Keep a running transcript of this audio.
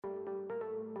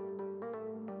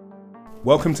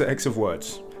Welcome to X of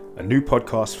Words, a new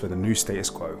podcast for the new status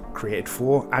quo, created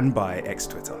for and by X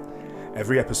Twitter.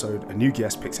 Every episode, a new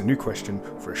guest picks a new question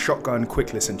for a shotgun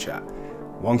quick listen chat.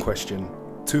 One question,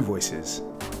 two voices,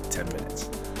 10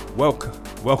 minutes.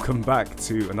 Welcome back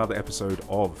to another episode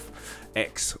of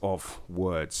X of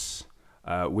Words.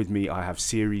 With me, I have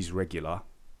series regular,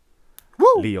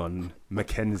 Woo! Leon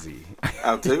Mackenzie.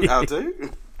 I'll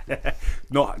do.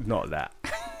 Not that.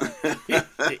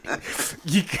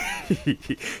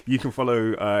 you can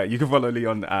follow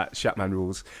Leon at Shatman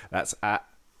Rules. That's at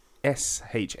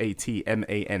SHATMANRULES.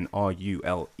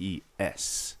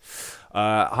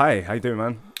 Hi, how you doing,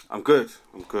 man? I'm good.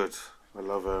 I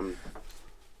love.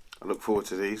 I look forward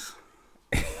to these.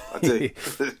 I do.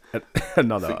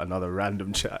 another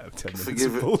random chat of 10 minutes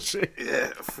of bullshit.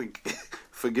 Yeah,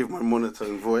 forgive my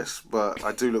monotone voice, but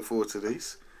I do look forward to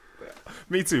these.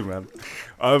 Me too, man.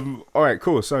 All right,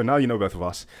 cool. So now you know both of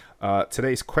us.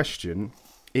 Today's question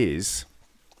is,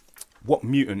 what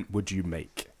mutant would you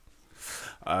make?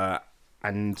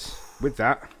 And with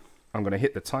that, I'm going to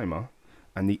hit the timer,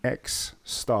 and the X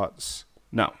starts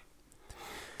now.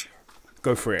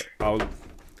 Go for it. What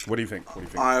do you think?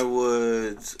 I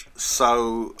would.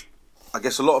 So, I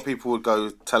guess a lot of people would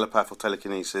go telepath or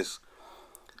telekinesis.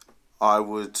 I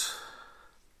would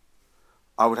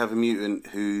have a mutant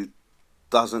who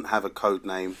doesn't have a code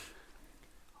name.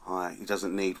 He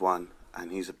doesn't need one,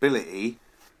 and his ability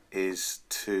is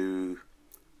to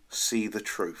see the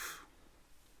truth.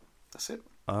 That's it.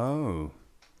 Oh.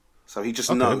 So he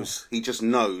just knows. He just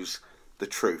knows the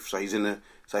truth. So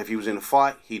So if he was in a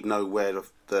fight, he'd know where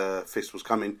the fist was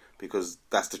coming because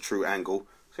that's the true angle.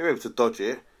 So he'll be able to dodge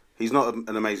it. He's not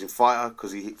an amazing fighter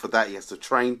because for that he has to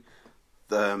train.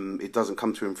 It doesn't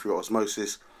come to him through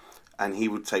osmosis. And he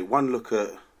would take one look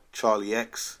at Charlie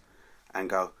X and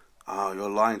go, "Oh, you're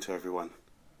lying to everyone."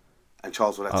 And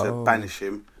Charles would have to banish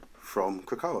him from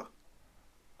Krakoa.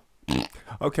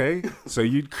 Okay, so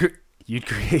you'd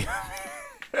create.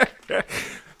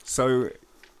 So,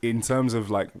 in terms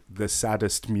of like the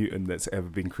saddest mutant that's ever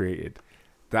been created,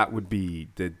 that would be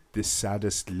the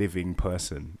saddest living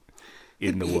person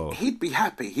in the world. He'd be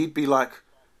happy. He'd be like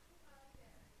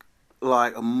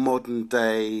a modern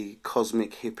day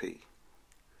cosmic hippie.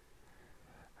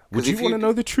 Would you want to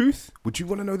know the truth? Would you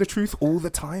want to know the truth all the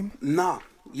time? Nah,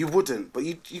 you wouldn't. But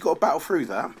you got to battle through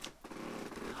that.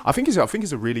 I think it's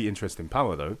a really interesting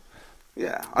power, though.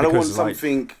 Yeah, I don't want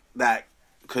something that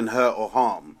can hurt or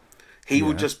harm. He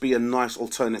would just be a nice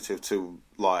alternative to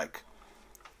like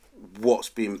what's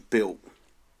being built.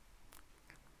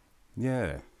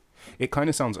 Yeah, it kind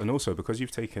of sounds, and also because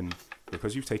you've taken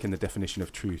the definition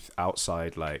of truth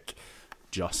outside like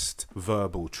just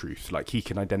verbal truth, like he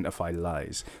can identify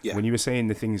lies. Yeah. When you were saying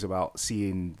the things about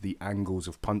seeing the angles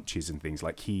of punches and things,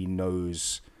 like he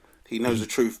knows the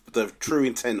truth, the true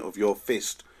intent of your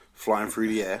fist flying through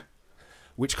the air,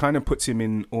 which kind of puts him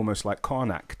in almost like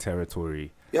Karnak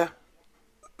territory. Yeah.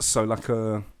 So like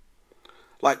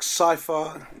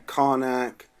Cypher,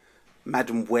 Karnak,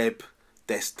 Madam Web,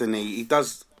 Destiny. He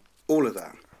does all of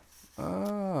that.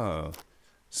 Oh,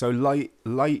 so light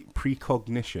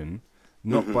precognition.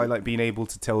 Not by like being able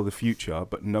to tell the future,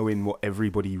 but knowing what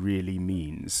everybody really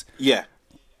means. Yeah.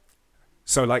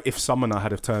 So like if Summoner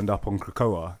had have turned up on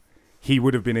Krakoa, he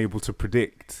would have been able to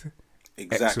predict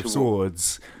exactly X of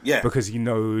Swords. Yeah. Because he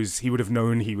would have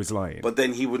known he was lying. But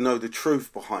then he would know the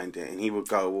truth behind it, and he would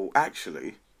go, well,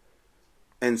 actually,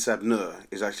 Ensab Nur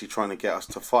is actually trying to get us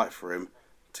to fight for him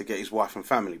to get his wife and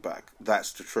family back.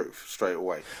 That's the truth, straight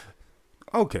away.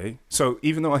 Okay, so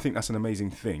even though I think that's an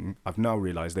amazing thing, I've now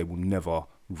realised they will never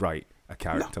write a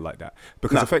character like that.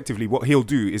 Because effectively what he'll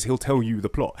do is he'll tell you the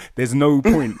plot. There's no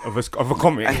point of a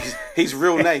comic. And his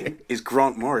real name is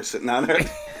Grant Morrison. No.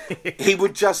 He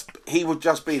would just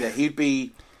be there. He'd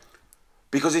be...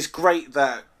 Because it's great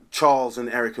that Charles and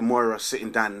Eric and Moira are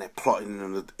sitting down and they're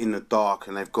plotting in the dark,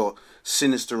 and they've got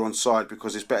Sinister on side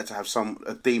because it's better to have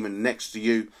a demon next to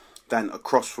you than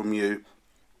across from you.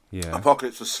 Yeah.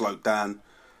 Apocalypse was slowed down.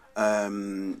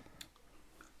 And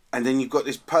then you've got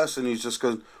this person who's just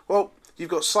going, well, you've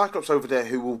got Cyclops over there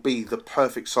who will be the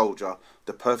perfect soldier,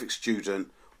 the perfect student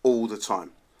all the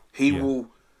time. He will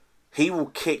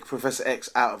kick Professor X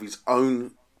out of his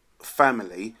own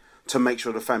family to make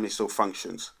sure the family still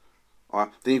functions. All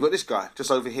right? Then you've got this guy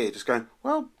just over here just going,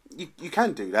 well, you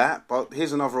can do that, but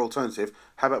here's another alternative.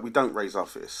 How about we don't raise our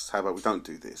fists? How about we don't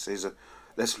do this?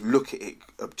 Let's look at it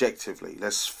objectively.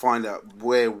 Let's find out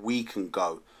where we can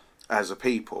go as a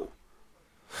people.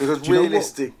 Because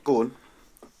realistic... Go on.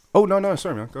 Oh, no,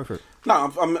 sorry, man. Go for it.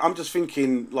 No, I'm just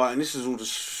thinking, like, and this is all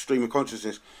just stream of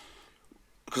consciousness.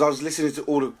 because I was listening to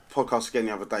all the podcasts again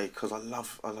the other day because I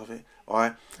love it. All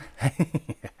right.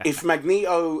 If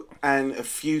Magneto and a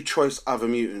few choice other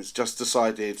mutants just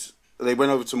decided, they went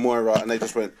over to Moira and they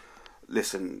just went,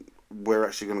 listen, we're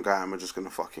actually going to go out and we're just going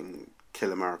to fucking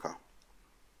kill America.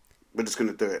 We're just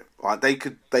going to do it. All right. They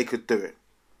could do it.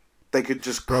 They could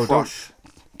just crush.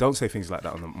 Don't say things like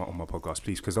that on my podcast,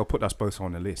 please, because they'll put us both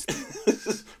on the list.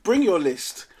 Bring your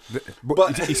list.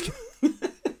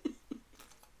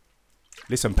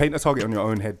 Listen, paint a target on your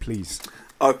own head, please.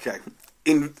 Okay.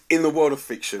 In the world of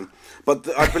fiction. But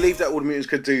I believe that all the mutants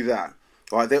could do that.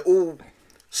 Right? They're all...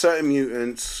 Certain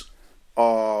mutants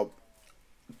are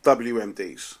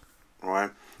WMDs. Right?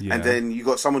 Yeah. And then you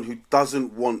got someone who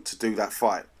doesn't want to do that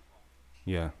fight.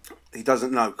 Yeah. He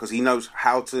doesn't know, because he knows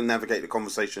how to navigate the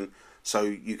conversation so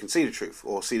you can see the truth,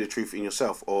 or see the truth in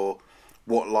yourself, or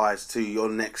what lies to your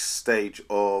next stage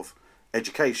of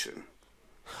education.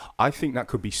 I think that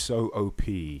could be so OP.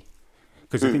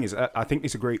 Because the thing is, I think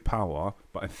it's a great power,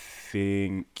 but I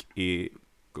think it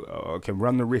can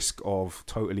run the risk of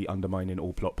totally undermining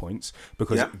all plot points.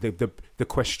 Because the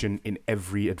question in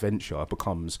every adventure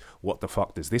becomes, what the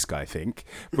fuck does this guy think?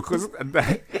 Because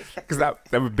that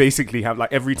would basically have,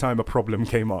 like, every time a problem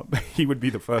came up, he would be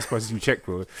the first person you check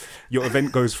for. Your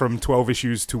event goes from 12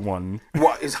 issues to 1.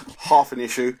 What is half an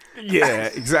issue? Yeah,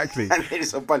 exactly. And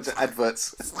it's a bunch of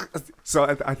adverts.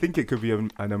 So I think it could be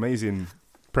an amazing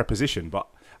preposition, but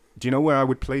do you know where I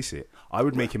would place it? I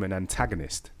would make him an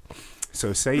antagonist.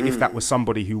 So say if that was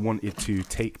somebody who wanted to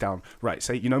take down... Right,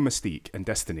 say, Mystique and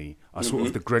Destiny are sort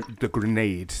of the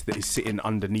grenade that is sitting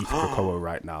underneath Krakoa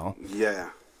right now. Yeah.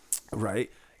 Right?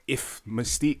 If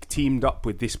Mystique teamed up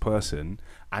with this person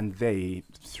and they,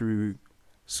 through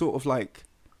sort of like...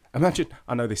 Imagine...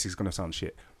 I know this is going to sound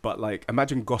shit, but like,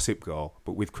 imagine Gossip Girl,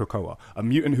 but with Krakoa. A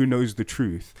mutant who knows the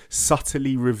truth,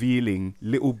 subtly revealing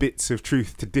little bits of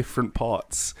truth to different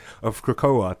parts of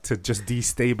Krakoa to just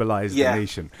destabilize the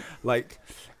nation. Like,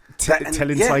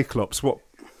 telling Cyclops what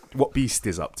Beast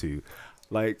is up to.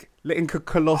 Like, letting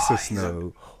Colossus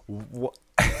know what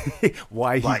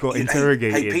why he got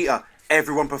interrogated. Hey, Peter,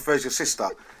 everyone prefers your sister.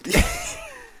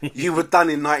 You were done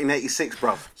in 1986,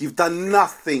 bruv. You've done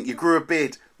nothing. You grew a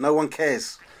beard. No one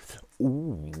cares.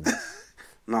 Ooh.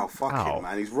 No, fuck him,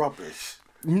 man. He's rubbish.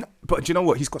 No, but do you know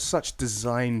what? He's got such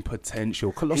design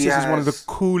potential. Colossus is one of the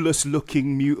coolest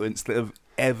looking mutants that have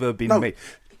ever been made.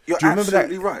 You're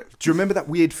absolutely right. Do you remember that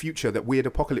weird future, that weird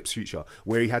apocalypse future,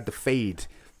 where he had the fade?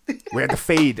 Where he had the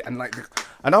fade and like,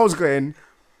 and I was going,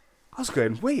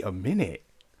 wait a minute.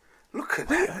 Look at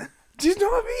that. Do you know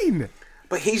what I mean?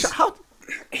 But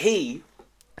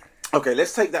okay,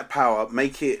 let's take that power,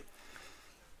 make it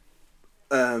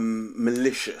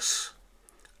malicious,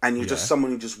 and you're just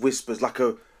someone who just whispers like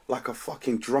a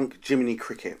fucking drunk Jiminy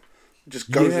Cricket, just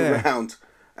goes around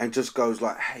and just goes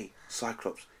like, hey,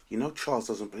 Cyclops, Charles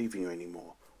doesn't believe in you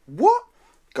anymore. What?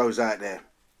 Goes out there,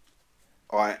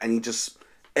 alright, and he just,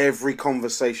 every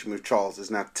conversation with Charles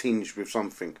is now tinged with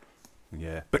something.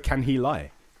 Yeah, but can he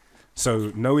lie?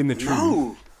 So knowing the truth.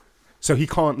 No. So he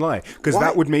can't lie, because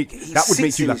that would make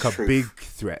you like a big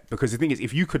threat. Because the thing is,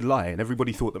 if you could lie and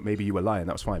everybody thought that maybe you were lying,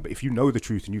 that was fine. But if you know the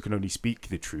truth and you can only speak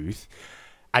the truth,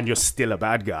 and you're still a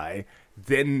bad guy,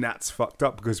 then that's fucked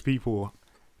up, because people,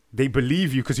 they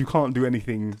believe you because you can't do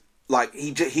anything. Like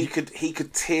he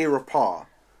could tear apart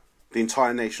the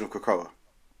entire nation of Krakoa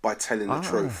by telling the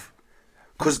truth.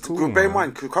 Because bear in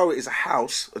mind, Krakoa is a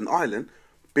house, an island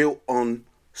built on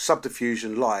subterfuge,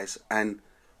 lies, and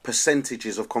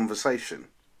percentages of conversation.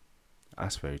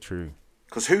 That's very true.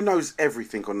 Because who knows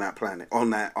everything on that planet, on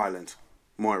that island?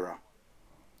 Moira.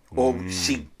 Or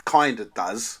she kind of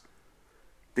does.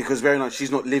 Because very nice, she's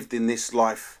not lived in this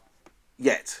life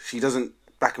yet. She doesn't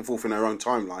back and forth in her own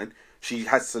timeline. She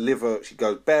has to live she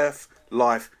goes birth,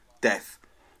 life, death.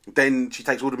 Then she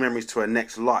takes all the memories to her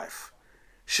next life.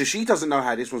 So she doesn't know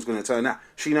how this one's going to turn out.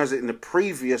 She knows that in the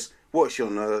previous, what is she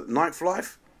on, her 9th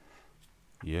life?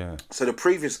 Yeah. So the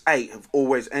previous 8 have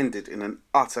always ended in an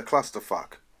utter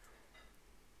clusterfuck.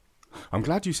 I'm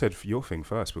glad you said your thing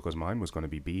first, because mine was going to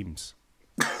be beams.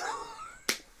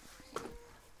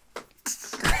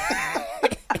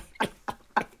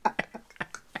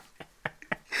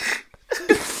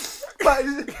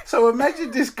 So imagine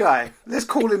this guy. Let's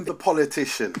call him the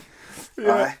politician. Yeah.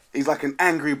 Right? He's like an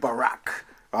angry Barack,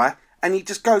 right? And he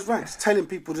just goes around telling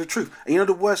people the truth. And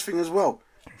the worst thing as well,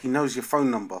 he knows your phone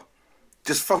number.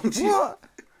 Just phones you. What?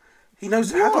 He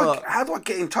knows how do I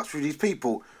get in touch with these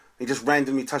people? He just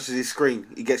randomly touches his screen.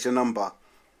 He gets your number.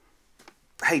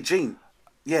 Hey, Gene.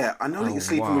 Yeah, I know that you're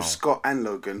sleeping with Scott and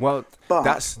Logan. Well, but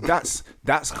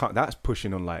that's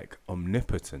pushing on like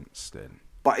omnipotence then.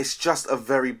 but it's just a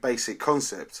very basic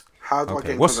concept. How do I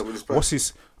get in contact with this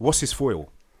person? What's his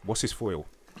foil?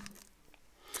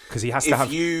 Because he has to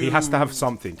have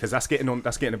something. Because that's getting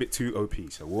a bit too OP.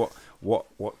 So what?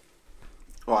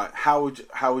 Right. How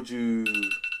would you?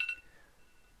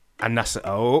 And that's that's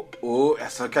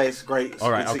okay. It's great. It's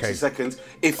all right. 60 okay. seconds.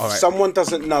 If someone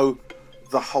doesn't know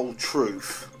the whole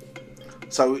truth,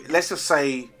 so let's just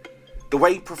say the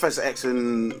way Professor X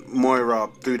and Moira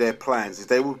do their plans is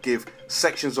they will give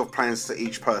sections of plans to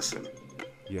each person.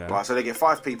 Yeah. Right. So they get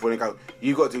 5 people and they go,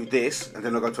 you got to do this, and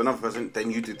then they'll go to another person.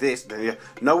 Then you do this. Then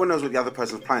no one knows what the other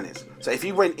person's plan is. So if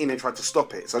he went in and tried to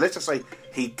stop it, so let's just say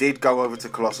he did go over to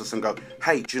Colossus and go,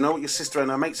 hey, do you know what your sister and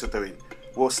her mates are doing?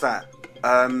 What's that?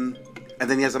 And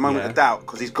then he has a moment of doubt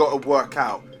because he's got to work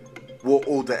out what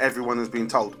order everyone has been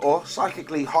told, or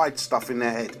psychically hide stuff in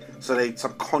their head so they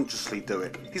subconsciously do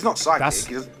it. He's not psychic.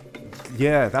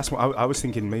 That's what I was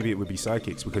thinking. Maybe it would be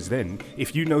psychics, because then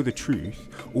if you know the truth,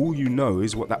 all you know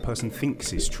is what that person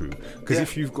thinks is true. Because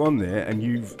if you've gone there and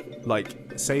you've, like,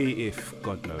 say if,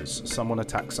 God knows, someone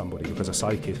attacks somebody because a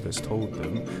psychic has told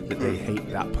them that they hate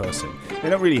that person. They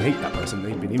don't really hate that person,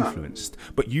 they've been influenced.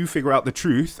 But you figure out the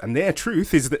truth, and their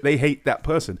truth is that they hate that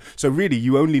person. So really,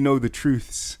 you only know the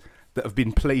truths that have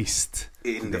been placed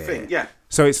in there. The thing, yeah.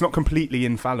 So it's not completely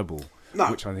infallible,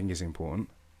 no. Which I think is important.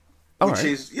 Which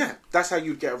is, that's how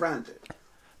you'd get around it.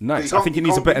 Nice. I think it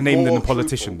needs a better name than the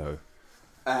politician, though.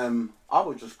 I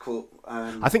would just call.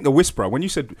 I think the Whisperer. When you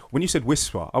said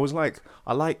Whisper, I was like,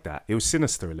 I like that. It was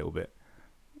sinister a little bit.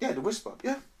 Yeah, the Whisper.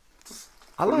 Yeah,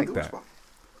 I like that.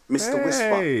 Mr.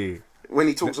 Whisper. When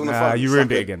he talks on the phone. You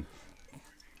ruined it again.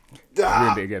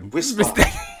 Ruined it again. Whisper.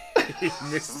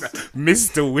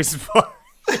 Mr. Whisper.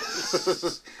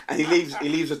 And he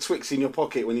leaves a Twix in your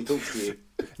pocket when he talks to you.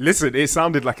 Listen, it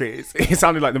sounded like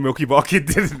the Milky Bar Kid,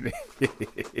 didn't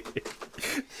it?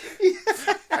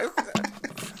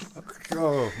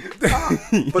 Oh.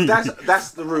 But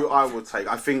that's the route I would take.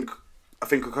 I think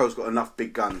Krakoa's got enough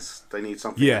big guns. They need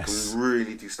something that can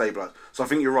really destabilise. So I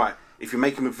think you're right. If you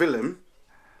make him a villain,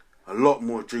 a lot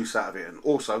more juice out of it. And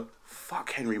also,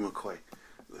 fuck Henry McCoy.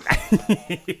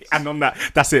 And on that,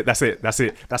 that's it. That's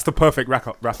the perfect wrap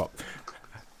up.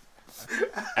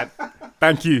 And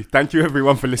thank you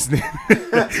everyone for listening.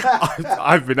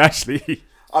 I've been Ashley.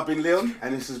 I've been Leon,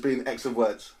 and this has been X of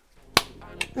Words.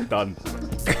 Done.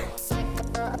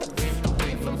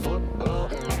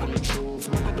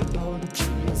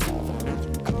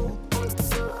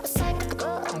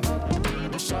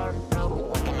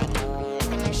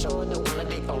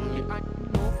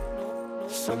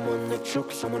 Someone that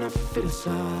chokes, someone I fit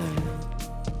aside.